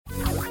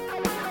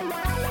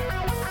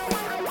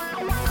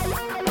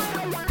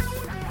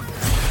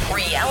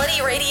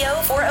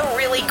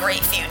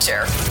great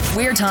future.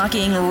 We're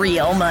talking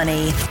real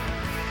money.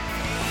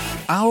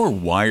 Our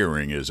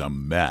wiring is a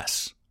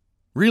mess.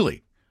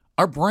 Really,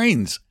 our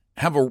brains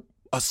have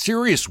a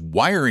serious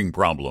wiring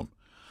problem.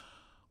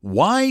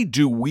 Why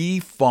do we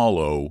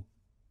follow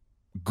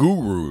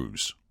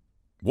gurus?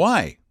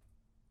 Why?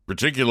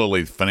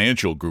 Particularly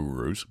financial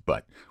gurus,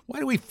 but why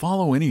do we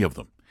follow any of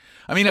them?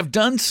 I mean, I've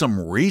done some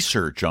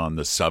research on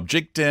the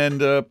subject,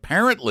 and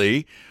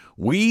apparently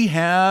we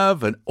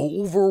have an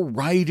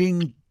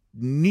overriding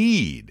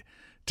need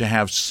to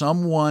have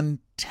someone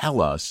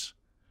tell us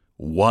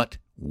what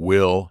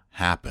will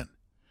happen.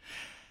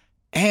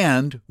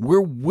 And we're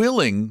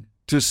willing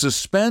to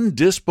suspend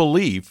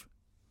disbelief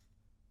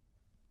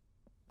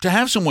to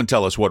have someone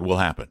tell us what will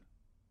happen.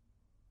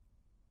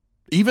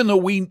 Even though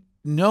we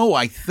know,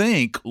 I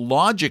think,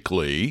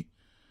 logically,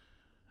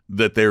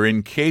 that they're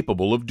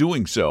incapable of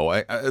doing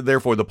so.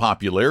 Therefore, the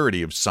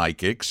popularity of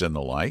psychics and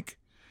the like.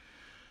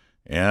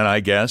 And I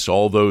guess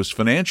all those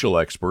financial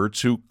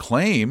experts who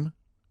claim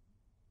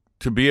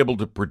to be able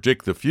to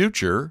predict the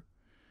future,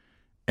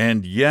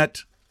 and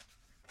yet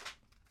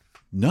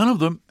none of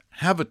them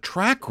have a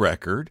track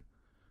record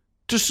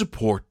to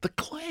support the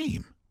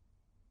claim.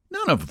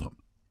 None of them.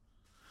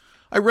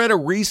 I read a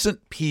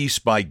recent piece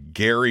by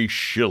Gary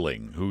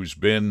Shilling, who's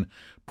been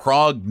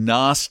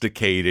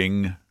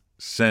prognosticating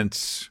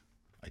since,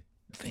 I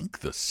think,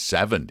 the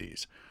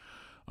 70s.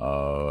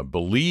 I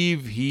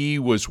believe he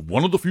was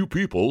one of the few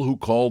people who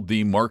called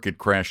the market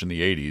crash in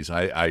the 80s.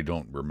 I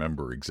don't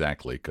remember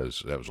exactly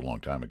because that was a long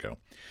time ago.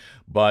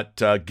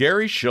 But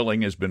Gary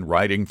Shilling has been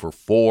writing for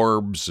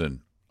Forbes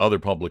and other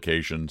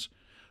publications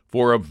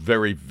for a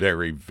very,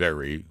 very,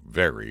 very,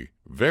 very,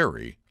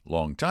 very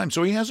long time.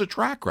 So he has a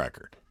track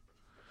record.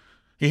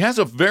 He has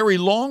a very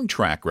long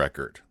track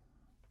record.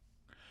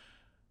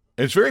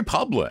 It's very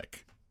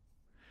public.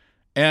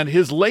 And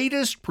his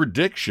latest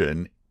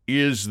prediction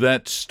is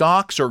that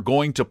stocks are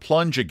going to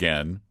plunge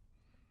again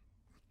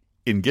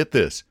in, get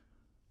this,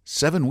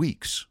 7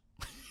 weeks.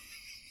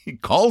 He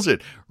calls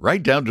it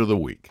right down to the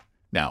week.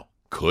 Now,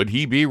 could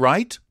he be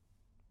right?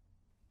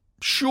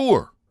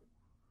 Sure.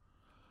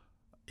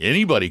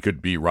 Anybody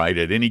could be right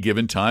at any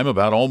given time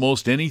about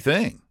almost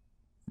anything.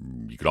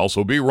 You could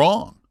also be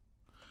wrong.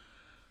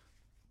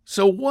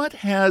 So what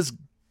has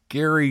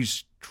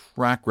Gary's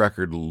track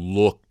record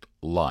looked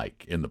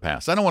like in the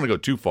past? I don't want to go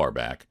too far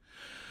back,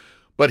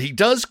 but he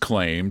does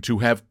claim to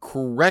have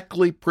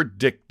correctly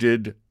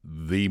predicted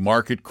the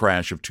market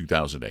crash of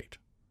 2008.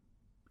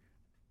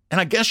 And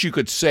I guess you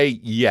could say,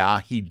 yeah,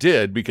 he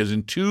did, because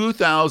in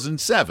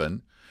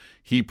 2007,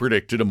 he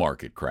predicted a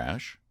market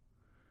crash.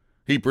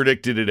 He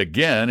predicted it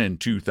again in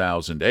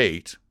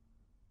 2008.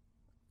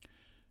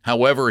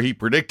 However, he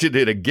predicted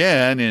it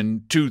again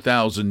in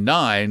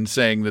 2009,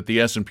 saying that the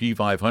S&P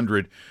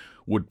 500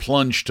 would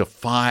plunge to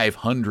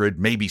 500,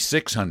 maybe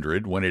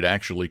 600, when it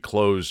actually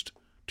closed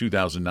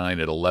 2009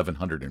 at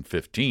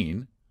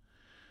 1,115.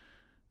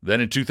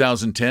 Then in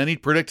 2010, he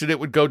predicted it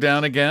would go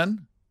down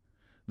again.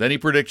 Then he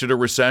predicted a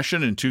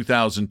recession in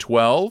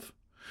 2012.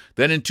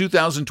 Then in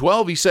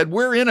 2012, he said,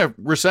 we're in a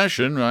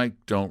recession. I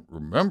don't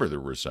remember the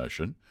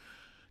recession.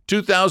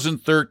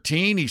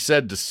 2013, he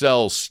said to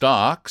sell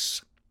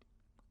stocks.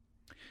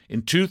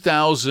 In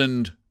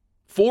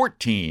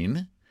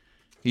 2014,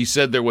 he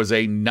said there was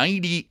a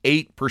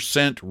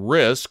 98%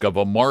 risk of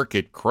a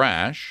market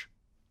crash.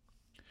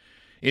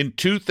 In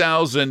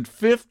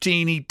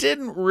 2015, he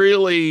didn't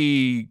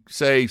really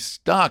say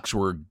stocks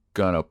were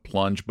going to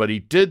plunge, but he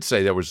did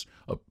say there was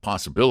a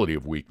possibility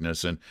of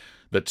weakness and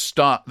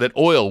that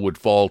oil would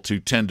fall to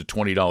 $10 to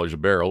 $20 a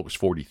barrel. It was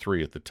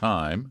 43 at the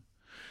time.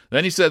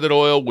 Then he said that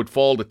oil would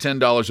fall to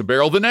 $10 a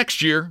barrel the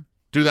next year,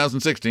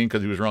 2016,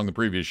 because he was wrong the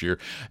previous year.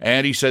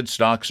 And he said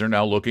stocks are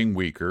now looking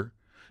weaker.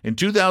 In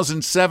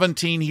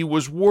 2017, he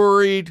was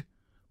worried,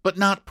 but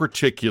not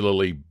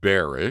particularly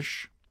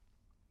bearish.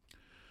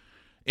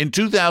 In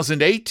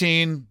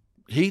 2018,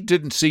 he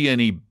didn't see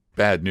any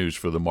bad news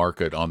for the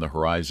market on the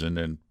horizon.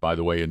 And by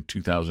the way, in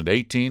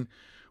 2018,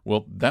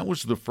 well, that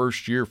was the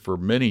first year for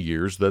many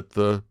years that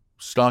the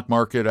stock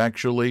market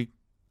actually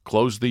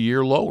closed the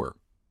year lower.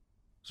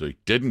 So he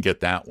didn't get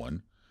that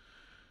one.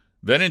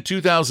 Then in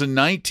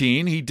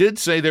 2019, he did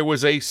say there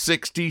was a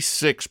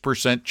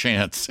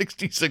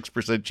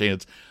 66%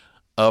 chance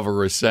of a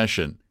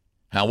recession.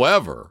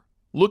 However,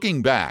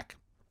 looking back,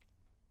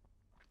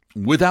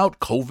 without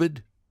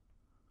COVID,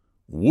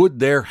 would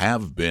there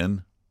have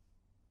been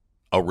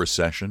a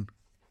recession?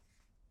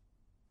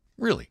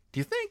 Really? Do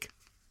you think?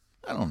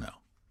 I don't know.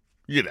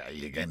 You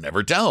can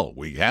never tell.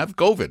 We have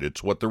COVID.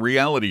 It's what the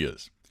reality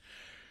is.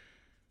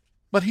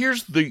 But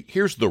here's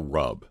the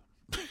rub.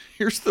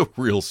 Here's the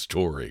real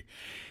story.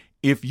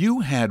 If you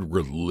had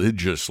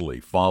religiously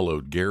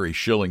followed Gary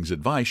Shilling's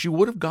advice, you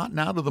would have gotten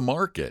out of the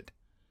market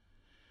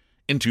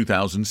in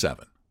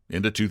 2007,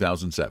 into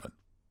 2007.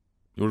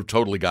 You would have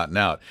totally gotten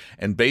out.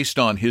 And based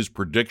on his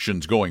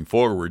predictions going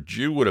forward,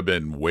 you would have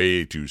been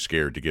way too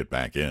scared to get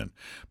back in.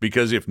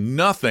 Because if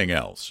nothing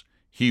else,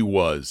 he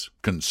was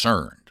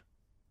concerned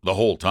the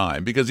whole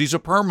time because he's a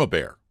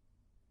perma-bear.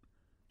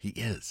 He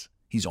is.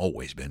 He's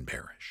always been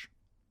bearish.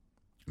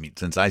 I mean,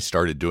 since I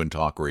started doing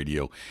talk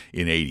radio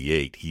in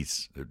 88,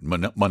 he's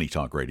Money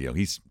Talk Radio,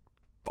 he's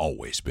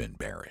always been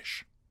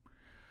bearish.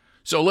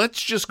 So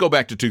let's just go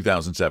back to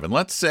 2007.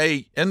 Let's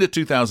say end of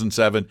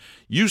 2007,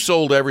 you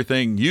sold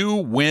everything. You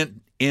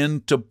went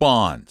into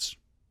bonds,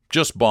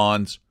 just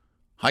bonds,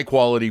 high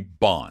quality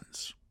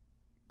bonds,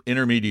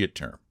 intermediate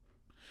term.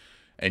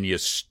 And you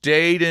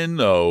stayed in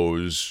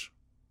those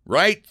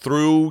right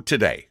through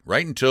today,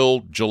 right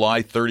until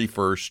July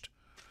 31st,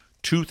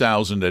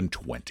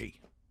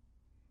 2020.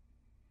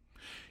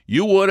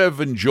 You would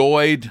have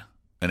enjoyed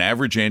an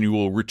average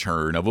annual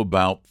return of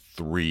about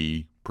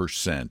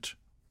 3%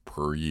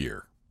 per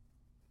year.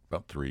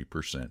 About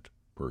 3%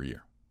 per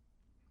year.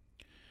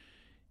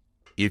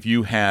 If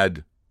you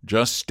had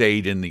just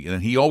stayed in the,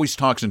 and he always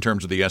talks in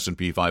terms of the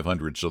S&P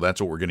 500, so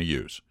that's what we're going to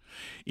use.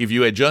 If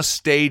you had just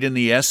stayed in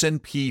the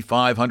S&P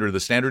 500,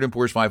 the Standard &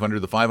 Poor's 500,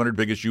 the 500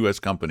 biggest U.S.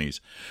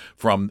 companies,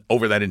 from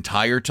over that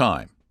entire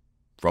time,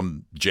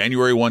 from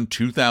January 1,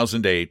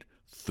 2008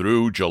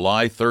 through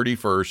July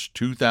 31st,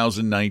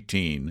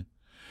 2019,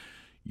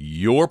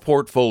 your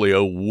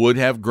portfolio would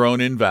have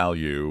grown in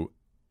value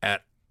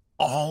at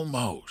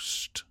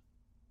almost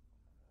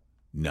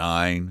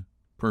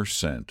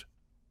 9%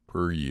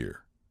 per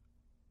year.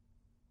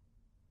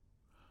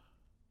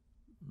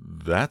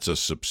 That's a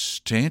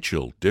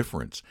substantial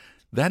difference.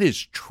 That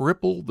is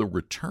triple the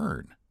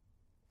return.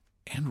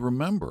 And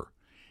remember,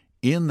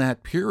 in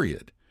that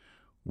period,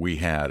 we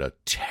had a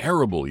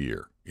terrible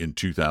year in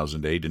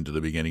 2008 into the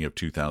beginning of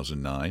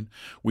 2009.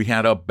 We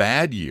had a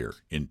bad year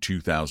in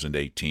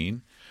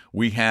 2018.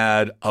 We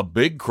had a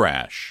big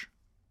crash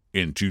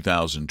in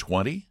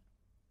 2020.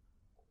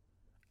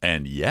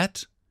 And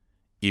yet,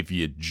 if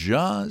you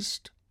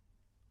just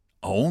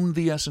owned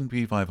the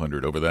S&P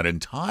 500 over that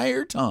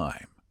entire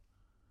time,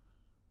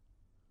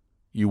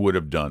 you would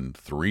have done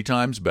 3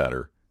 times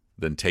better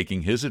than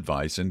taking his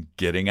advice and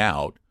getting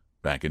out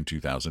back in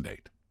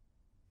 2008.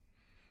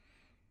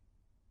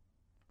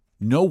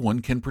 No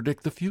one can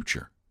predict the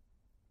future.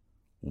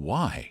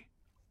 Why,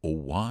 oh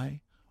why,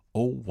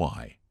 oh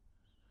why,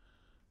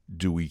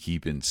 do we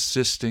keep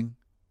insisting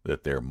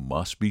that there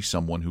must be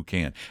someone who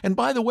can? And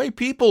by the way,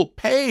 people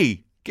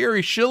pay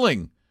Gary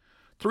Shilling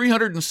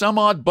 $300 and some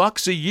odd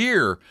bucks a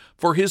year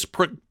for his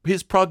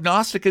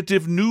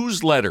prognosticative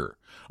newsletter.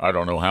 I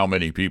don't know how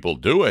many people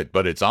do it,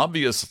 but it's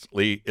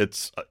obviously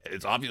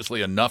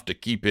enough to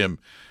keep him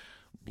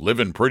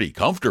living pretty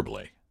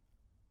comfortably.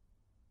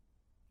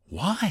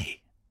 Why?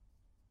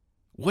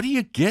 What do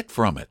you get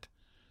from it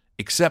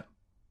except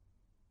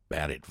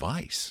bad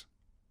advice?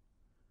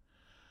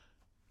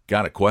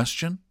 Got a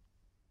question?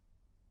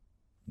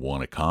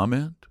 Want to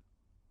comment?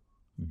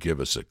 Give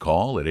us a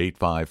call at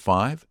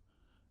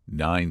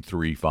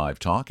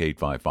 855-935-TALK,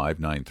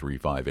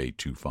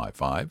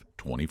 855-935-8255,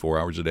 24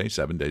 hours a day,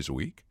 7 days a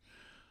week.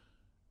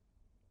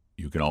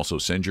 You can also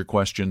send your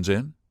questions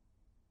in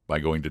by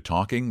going to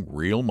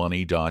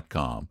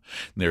talkingrealmoney.com.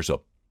 There's a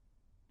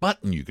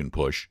button you can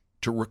push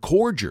to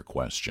record your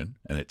question,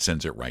 and it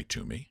sends it right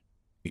to me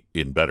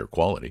in better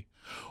quality.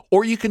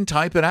 Or you can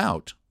type it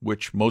out,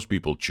 which most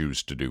people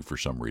choose to do for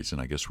some reason.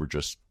 I guess we're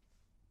just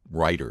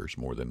writers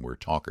more than we're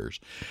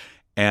talkers.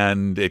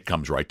 And it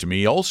comes right to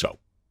me also.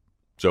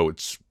 So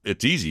it's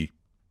easy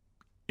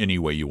any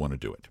way you want to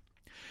do it.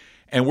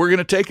 And we're going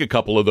to take a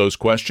couple of those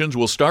questions.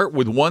 We'll start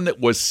with one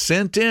that was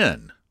sent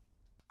in.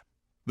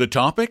 The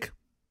topic?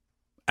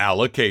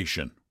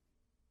 Allocation.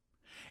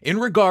 In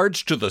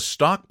regards to the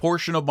stock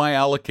portion of my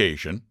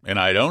allocation, and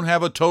I don't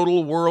have a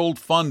total world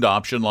fund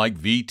option like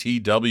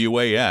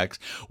VTWAX,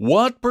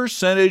 what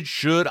percentage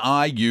should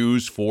I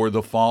use for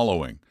the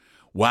following?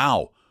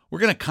 Wow, we're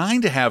going to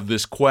kind of have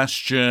this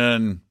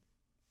question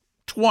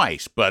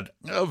twice, but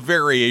a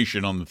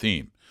variation on the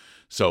theme.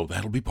 So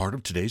that'll be part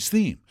of today's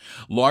theme.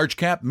 Large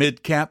cap,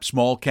 mid cap,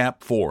 small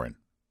cap, foreign.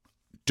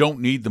 Don't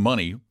need the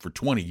money for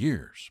 20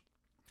 years.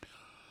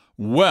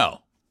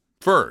 Well,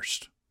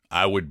 first,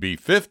 I would be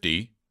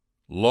 50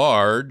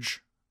 U.S.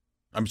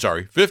 and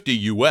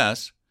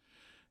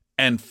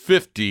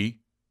 50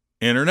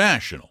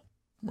 international.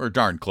 We're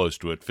darn close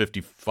to it,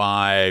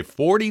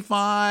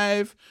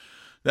 55-45.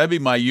 That'd be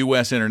my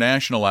U.S.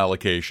 international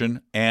allocation.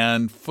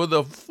 And for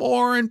the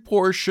foreign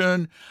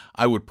portion,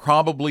 I would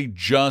probably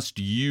just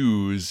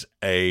use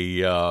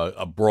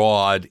a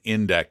broad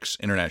index,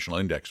 international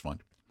index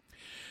fund.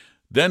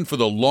 Then for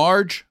the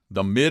large,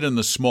 the mid, and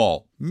the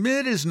small.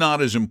 Mid is not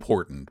as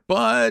important,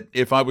 but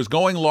if I was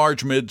going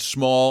large, mid,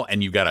 small,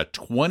 and you got a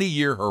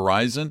 20-year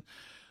horizon,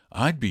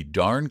 I'd be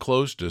darn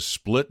close to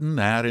splitting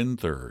that in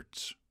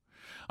thirds.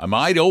 I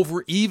might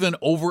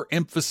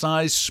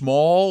overemphasize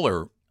small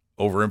or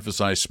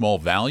overemphasize small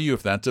value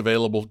if that's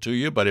available to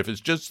you, but if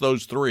it's just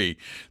those three,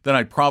 then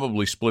I'd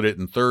probably split it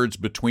in thirds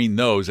between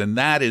those, and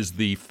that is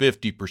the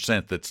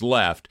 50% that's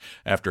left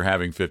after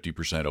having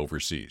 50%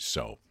 overseas.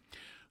 So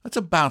that's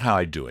about how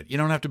I do it. You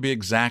don't have to be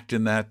exact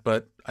in that,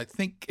 but I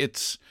think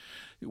it's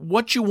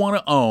what you want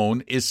to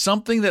own is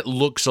something that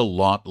looks a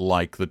lot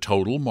like the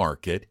total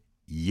market,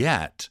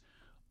 yet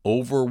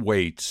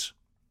overweights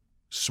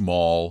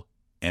small,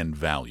 and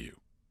value,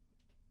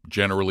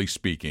 generally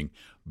speaking,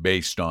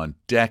 based on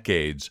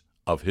decades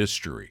of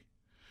history.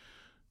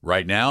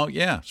 Right now,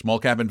 small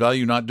cap and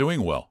value not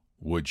doing well.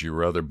 Would you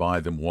rather buy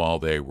them while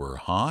they were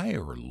high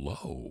or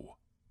low?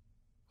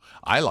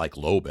 I like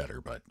low better,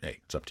 but hey,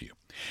 it's up to you.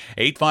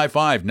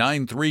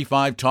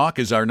 855-935-TALK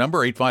is our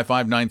number,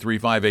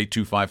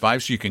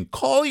 855-935-8255, so you can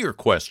call your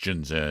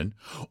questions in,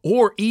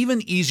 or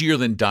even easier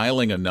than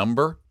dialing a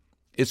number,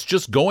 it's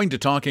just going to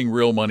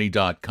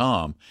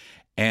talkingrealmoney.com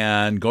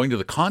and going to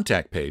the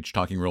contact page,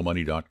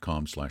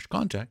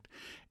 talkingrealmoney.com/contact,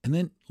 and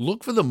then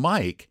look for the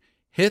mic,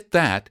 hit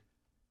that,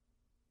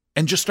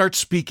 and just start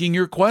speaking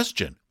your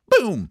question.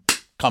 Boom!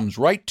 Comes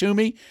right to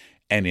me,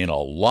 and in a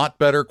lot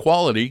better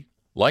quality,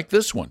 like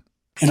this one.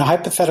 In a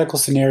hypothetical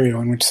scenario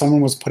in which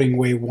someone was putting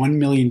away $1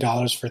 million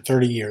for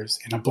 30 years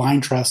in a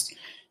blind trust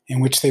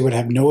in which they would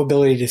have no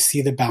ability to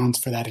see the balance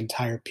for that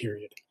entire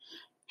period,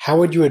 how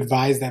would you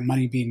advise that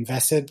money be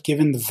invested,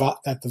 given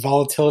that the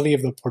volatility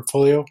of the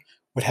portfolio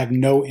would have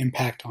no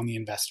impact on the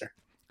investor?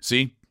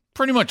 See,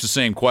 pretty much the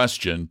same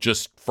question,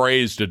 just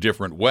phrased a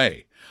different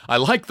way. I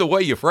like the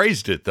way you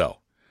phrased it, though.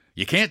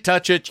 You can't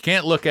touch it, you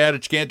can't look at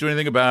it, you can't do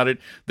anything about it.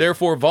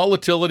 Therefore,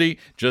 volatility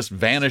just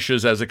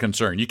vanishes as a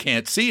concern. You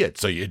can't see it,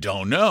 so you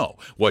don't know.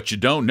 What you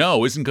don't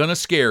know isn't going to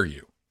scare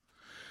you.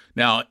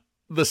 Now,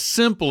 the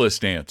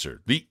simplest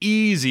answer, the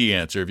easy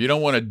answer, if you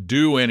don't want to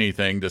do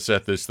anything to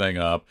set this thing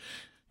up,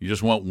 you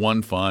just want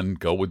one fund,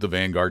 go with the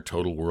Vanguard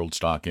Total World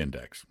Stock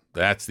Index.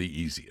 That's the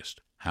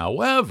easiest.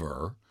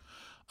 However,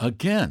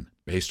 again,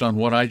 based on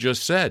what I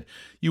just said,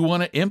 you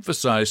want to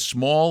emphasize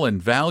small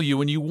and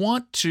value, and you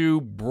want to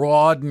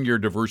broaden your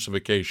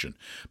diversification,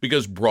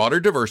 because broader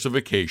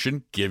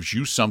diversification gives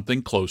you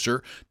something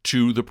closer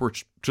to the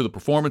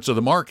performance of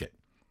the market.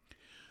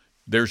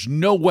 There's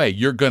no way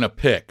you're going to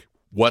pick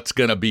what's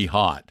going to be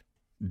hot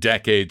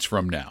decades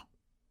from now.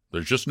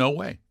 There's just no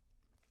way.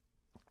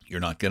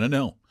 You're not going to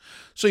know.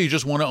 So you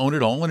just want to own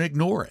it all and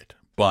ignore it.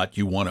 But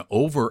you want to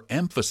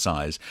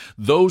overemphasize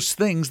those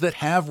things that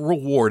have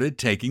rewarded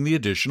taking the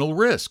additional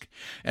risk.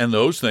 And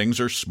those things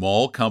are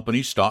small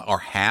company stock, or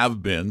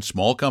have been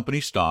small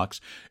company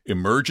stocks,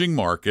 emerging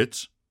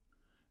markets,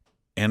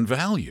 and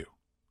value.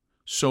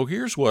 So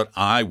here's what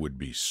I would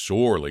be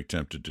sorely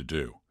tempted to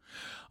do.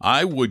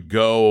 I would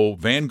go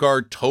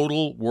Vanguard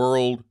Total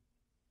World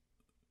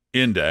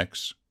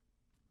Index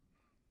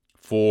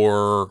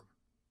for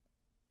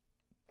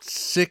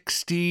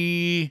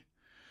 60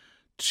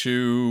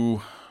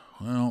 to,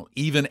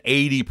 even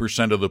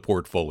 80% of the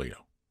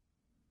portfolio,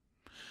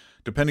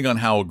 depending on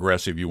how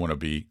aggressive you want to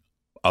be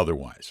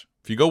otherwise.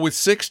 If you go with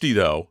 60,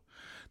 though,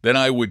 then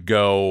I would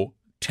go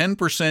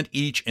 10%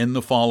 each in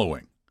the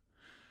following.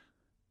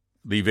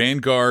 The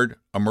Vanguard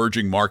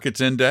Emerging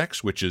Markets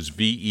Index, which is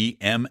VEMAX,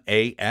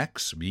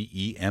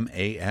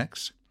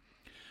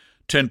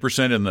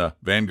 10% in the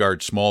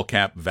Vanguard Small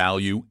Cap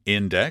Value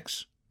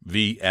Index,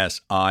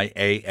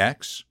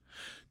 VSIAX,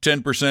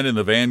 10% in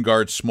the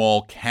Vanguard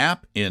Small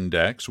Cap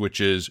Index,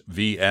 which is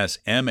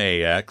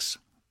VSMAX.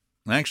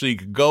 Actually, you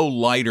could go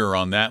lighter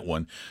on that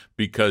one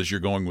because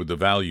you're going with the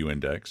Value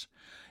Index.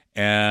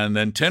 And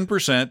then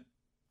 10%,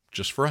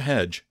 just for a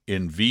hedge,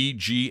 in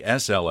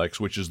VGSLX,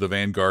 which is the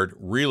Vanguard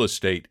Real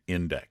Estate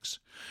Index.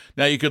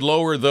 Now, you could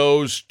lower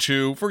those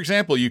to, for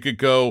example, you could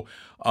go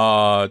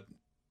a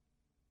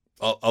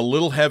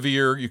little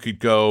heavier. You could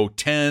go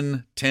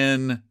 10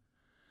 in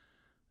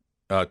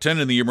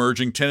the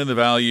emerging, 10 in the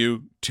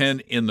value,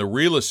 10 in the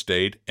real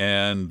estate,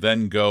 and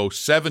then go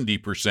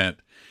 70%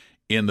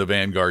 in the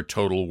Vanguard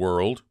Total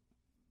World.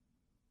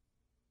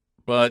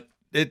 But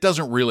it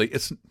doesn't really,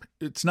 it's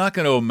not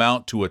going to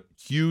amount to a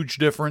huge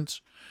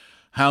difference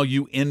how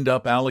you end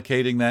up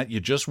allocating that. You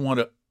just want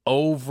to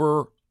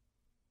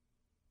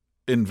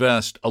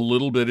invest a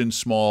little bit in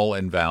small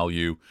and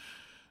value,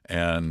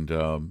 and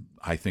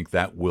I think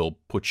that will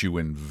put you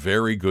in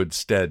very good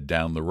stead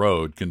down the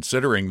road,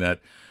 considering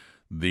that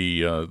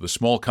the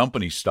small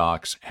company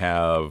stocks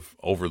have,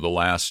 over the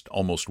last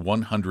almost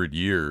 100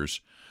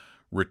 years,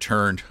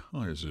 returned,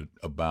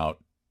 about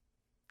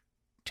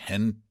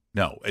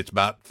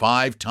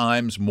 5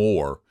 times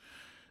more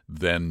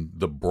than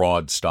the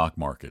broad stock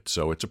market.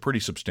 So it's a pretty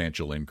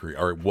substantial increase,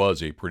 or it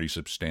was a pretty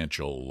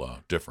substantial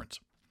difference.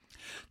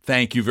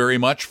 Thank you very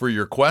much for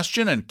your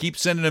question, and keep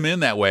sending them in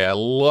that way. I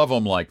love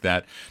them like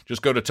that.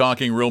 Just go to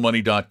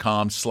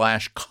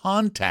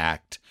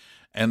talkingrealmoney.com/contact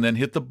and then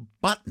hit the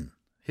button.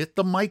 Hit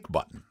the mic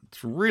button.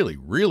 It's really,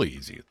 really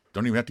easy.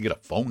 Don't even have to get a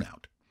phone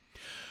out.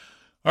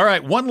 All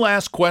right, one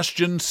last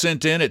question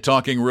sent in at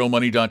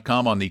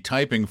talkingrealmoney.com on the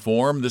typing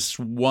form. This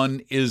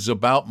one is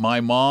about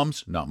my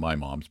mom's, not my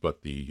mom's,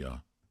 but the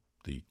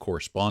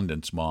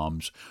correspondent's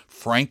mom's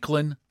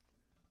Franklin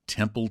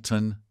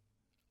Templeton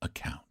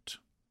account.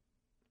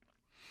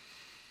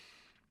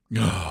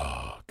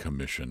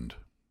 Commissioned.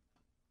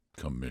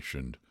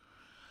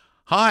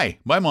 Hi,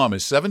 my mom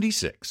is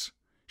 76.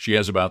 She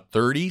has about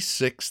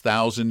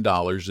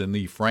 $36,000 in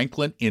the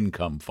Franklin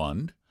Income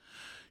Fund.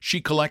 She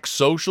collects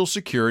Social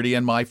Security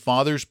and my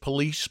father's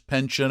police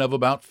pension of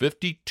about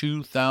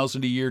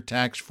 $52,000 a year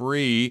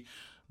tax-free.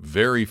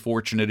 Very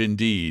fortunate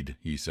indeed,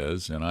 he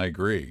says, and I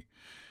agree.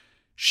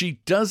 She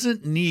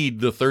doesn't need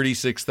the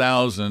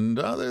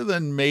 $36,000 other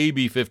than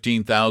maybe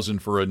 $15,000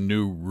 for a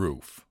new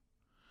roof.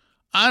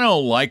 I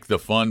don't like the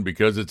fund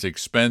because it's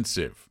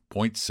expensive,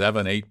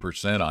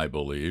 0.78%, I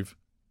believe.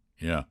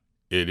 Yeah,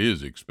 it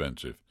is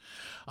expensive.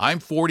 I'm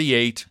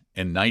 48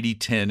 and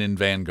 90/10 in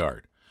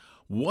Vanguard.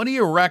 What do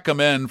you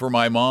recommend for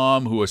my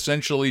mom who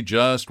essentially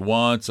just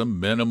wants a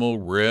minimal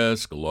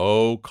risk,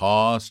 low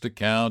cost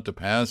account to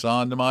pass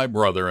on to my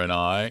brother and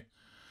I?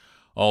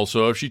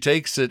 Also, if she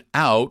takes it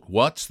out,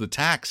 what's the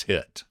tax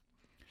hit?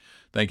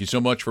 Thank you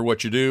so much for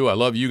what you do. I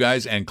love you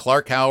guys, and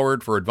Clark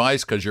Howard for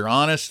advice because you're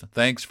honest.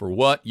 Thanks for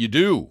what you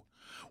do.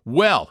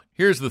 Well,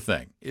 here's the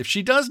thing. If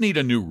she does need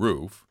a new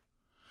roof,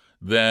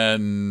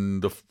 then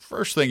the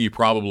first thing you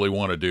probably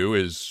want to do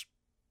is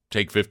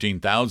take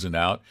 $15,000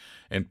 out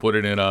and put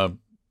it in a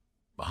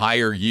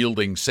higher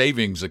yielding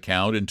savings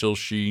account until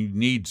she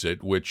needs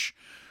it, which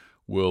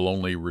will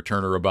only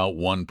return her about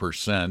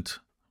 1%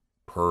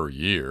 per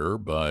year,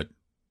 but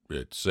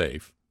it's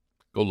safe.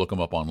 Go look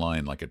them up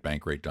online, like at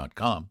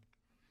Bankrate.com.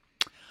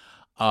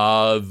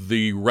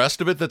 The rest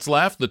of it that's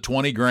left, the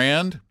 20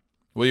 grand,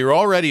 well, you're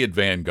already at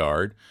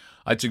Vanguard.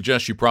 I'd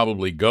suggest you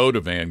probably go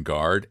to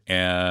Vanguard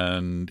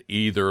and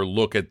either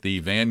look at the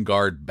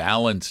Vanguard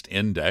Balanced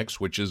Index,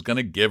 which is going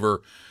to give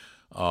her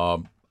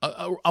a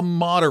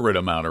moderate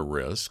amount of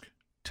risk.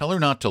 Tell her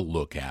not to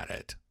look at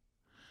it.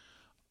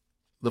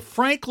 The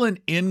Franklin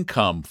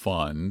Income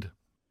Fund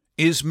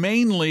is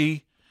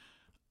mainly,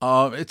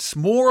 it's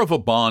more of a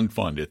bond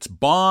fund. It's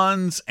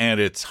bonds and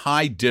it's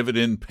high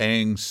dividend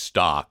paying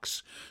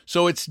stocks.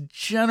 So it's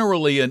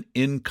generally an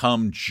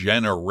income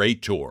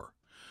generator.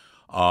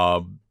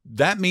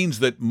 That means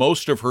that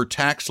most of her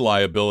tax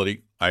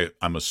liability,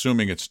 I'm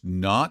assuming it's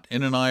not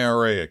in an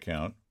IRA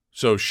account.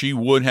 So she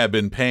would have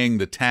been paying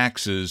the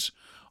taxes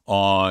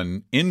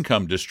on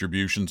income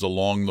distributions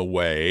along the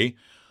way.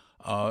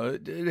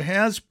 It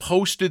has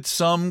posted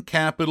some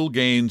capital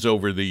gains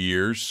over the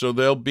years, so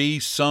there'll be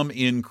some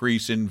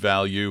increase in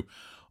value.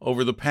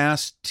 Over the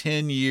past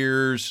 10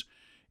 years,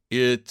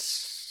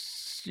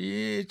 it's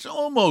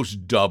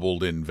almost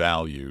doubled in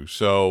value.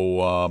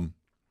 So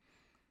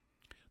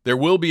there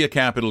will be a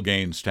capital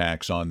gains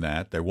tax on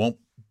that. There won't.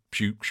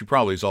 She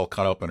probably is all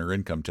caught up in her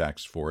income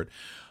tax for it.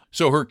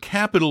 So her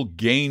capital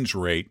gains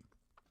rate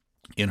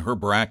in her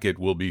bracket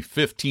will be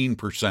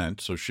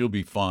 15%, so she'll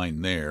be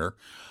fine there.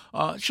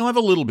 She'll have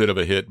a little bit of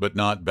a hit, but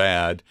not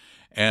bad.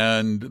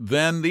 And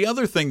then the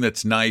other thing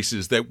that's nice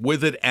is that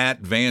with it at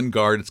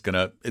Vanguard, it's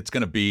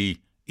gonna be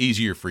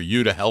easier for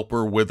you to help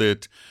her with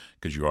it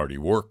because you already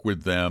work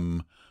with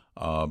them.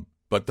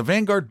 But the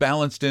Vanguard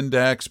Balanced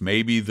Index,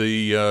 maybe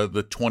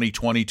the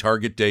 2020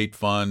 Target Date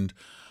Fund,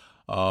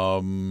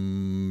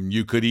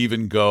 you could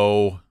even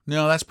go.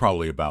 No, that's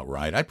probably about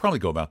right. I'd probably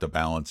go about the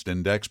Balanced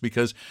Index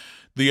because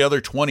the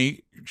other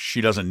 20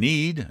 she doesn't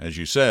need, as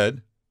you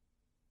said.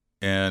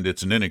 And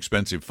it's an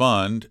inexpensive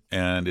fund,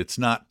 and it's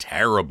not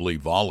terribly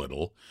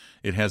volatile.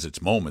 It has its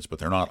moments, but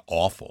they're not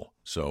awful.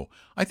 So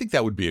I think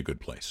that would be a good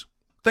place.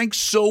 Thanks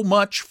so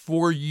much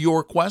for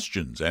your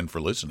questions and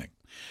for listening.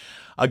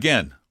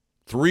 Again,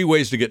 3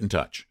 ways to get in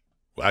touch.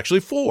 Well,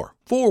 actually, 4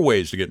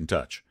 ways to get in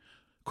touch.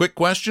 Quick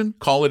question,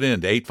 call it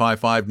in to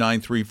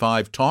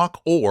 855-935-TALK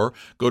or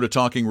go to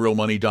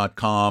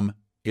talkingrealmoney.com,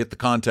 hit the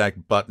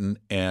contact button,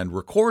 and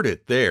record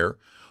it there.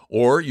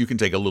 Or you can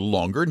take a little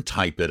longer and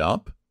type it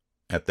up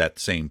at that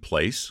same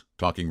place,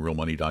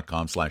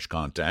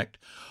 talkingrealmoney.com/contact.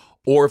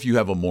 Or if you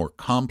have a more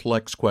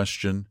complex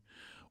question,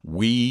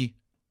 we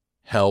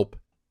help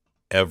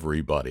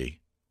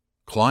everybody,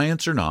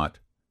 clients or not,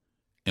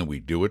 and we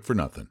do it for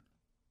nothing.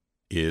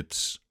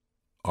 It's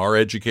our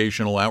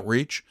educational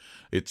outreach.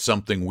 It's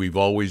something we've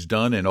always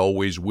done and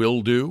always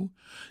will do.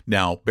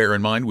 Now, bear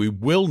in mind, we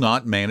will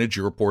not manage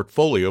your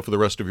portfolio for the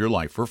rest of your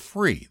life for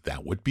free.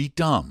 That would be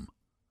dumb.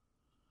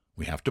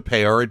 We have to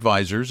pay our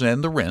advisors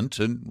and the rent,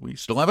 and we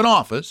still have an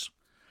office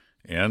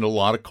and a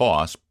lot of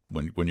costs.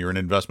 When you're an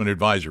investment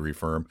advisory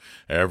firm,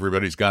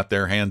 everybody's got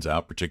their hands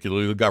out,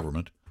 particularly the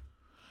government,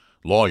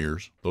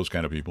 lawyers, those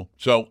kind of people.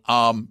 So,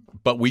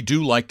 but we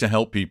do like to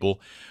help people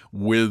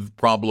with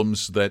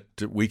problems that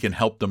we can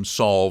help them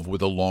solve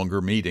with a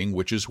longer meeting,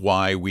 which is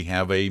why we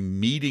have a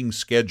meeting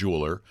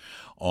scheduler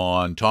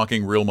on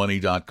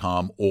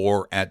talkingrealmoney.com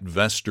or at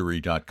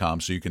vestory.com,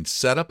 so you can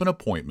set up an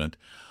appointment,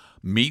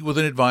 meet with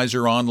an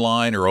advisor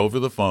online or over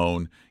the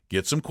phone,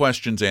 get some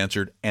questions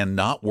answered, and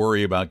not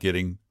worry about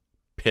getting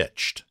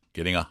pitched,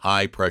 getting a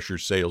high-pressure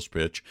sales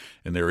pitch,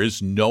 and there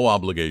is no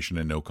obligation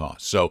and no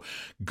cost. So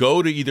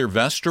go to either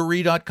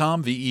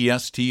vestory.com,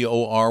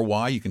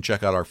 VESTORY, you can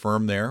check out our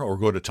firm there, or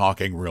go to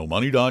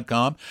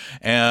talkingrealmoney.com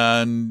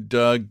and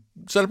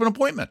set up an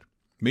appointment.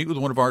 Meet with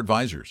one of our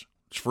advisors.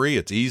 It's free,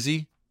 it's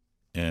easy,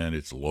 and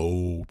it's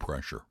low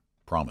pressure.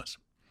 Promise.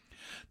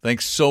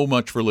 Thanks so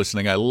much for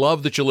listening. I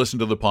love that you listen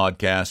to the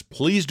podcast.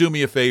 Please do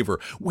me a favor.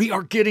 We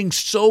are getting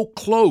so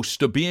close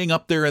to being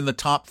up there in the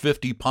top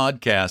 50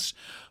 podcasts,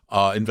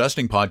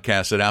 investing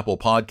podcasts at Apple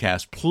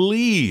Podcasts.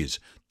 Please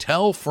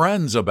tell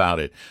friends about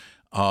it.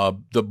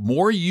 The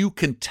more you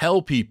can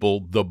tell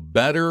people, the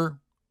better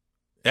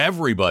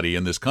everybody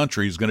in this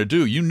country is going to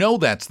do. You know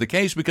that's the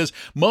case because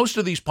most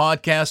of these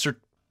podcasts are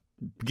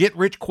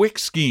get-rich-quick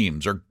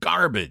schemes or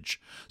garbage.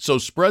 So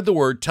spread the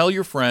word. Tell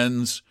your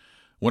friends.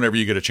 Whenever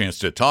you get a chance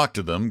to talk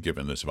to them,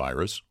 given this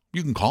virus,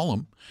 you can call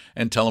them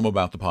and tell them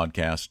about the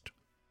podcast.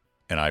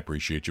 And I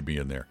appreciate you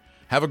being there.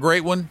 Have a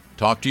great one.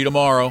 Talk to you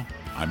tomorrow.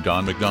 I'm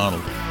Don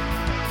McDonald.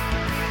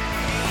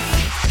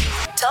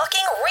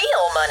 Talking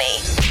real money.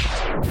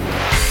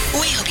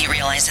 We hope you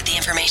realize that the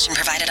information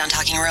provided on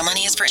Talking Real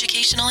Money is for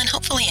educational and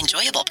hopefully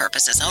enjoyable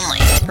purposes only.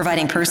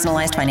 Providing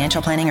personalized financial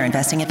planning or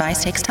investing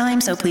advice takes time,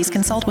 so please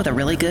consult with a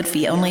really good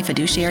fee-only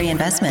fiduciary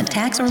investment,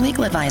 tax, or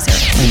legal advisor.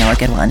 We know a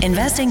good one.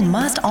 Investing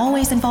must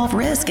always involve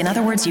risk. In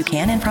other words, you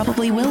can and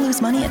probably will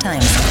lose money at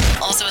times.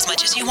 Also, as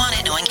much as you want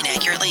it, no one can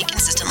accurately,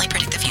 consistently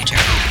predict the future.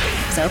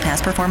 So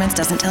past performance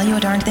doesn't tell you a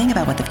darn thing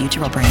about what the future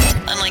will bring.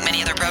 Unlike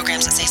many other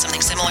programs that say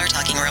something similar,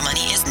 Talking Real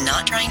Money is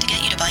not trying to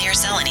get you to buy or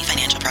sell any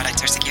financial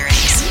products or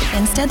securities.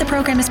 Instead, the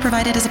program is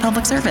provided as a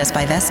public service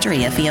by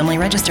Vestry, a fee-only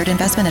registered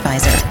investment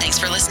advisor. Thanks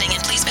for listening,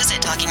 and please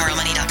visit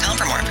TalkingRealMoney.com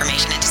for more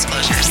information and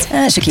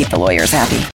disclosures. Should keep the lawyers happy.